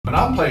When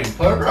I'm playing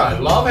poker, I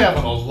love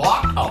having a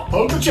lot of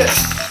poker chips.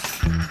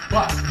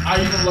 What I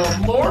even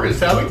love more is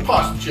having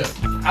pasta chips.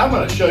 I'm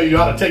going to show you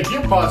how to take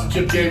your pasta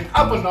chip game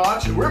up a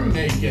notch, and we're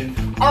making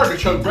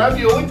artichoke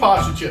ravioli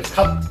pasta chips.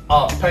 Cup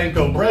of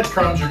panko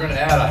breadcrumbs, you're going to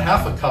add a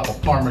half a cup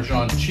of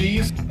Parmesan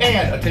cheese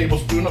and a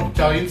tablespoon of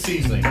Italian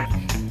seasoning.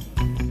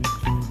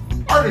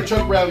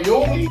 Artichoke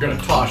ravioli, you're going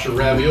to toss your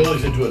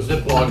raviolis into a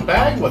Ziploc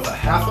bag with a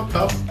half a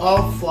cup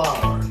of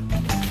flour.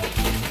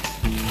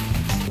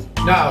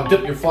 Now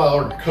dip your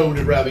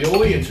flour-coated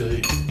ravioli into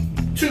the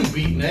 2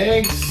 beaten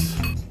eggs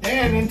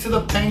and into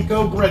the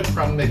panko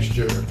breadcrumb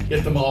mixture.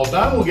 Get them all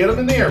done, we'll get them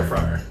in the air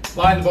fryer.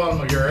 Line the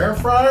bottom of your air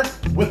fryer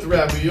with the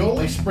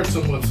ravioli,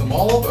 spritz them with some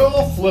olive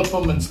oil, flip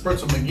them and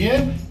spritz them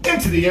again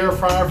into the air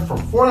fryer for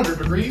 400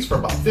 degrees for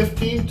about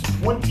 15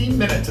 to 20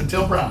 minutes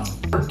until brown.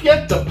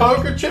 Forget the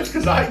poker chips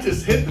because I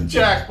just hit the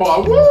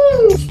jackpot.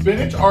 Woo!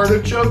 Spinach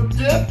artichoke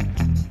dip.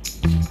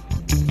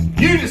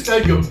 You just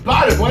say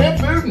goodbye to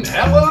bland food and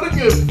hello to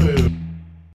good food.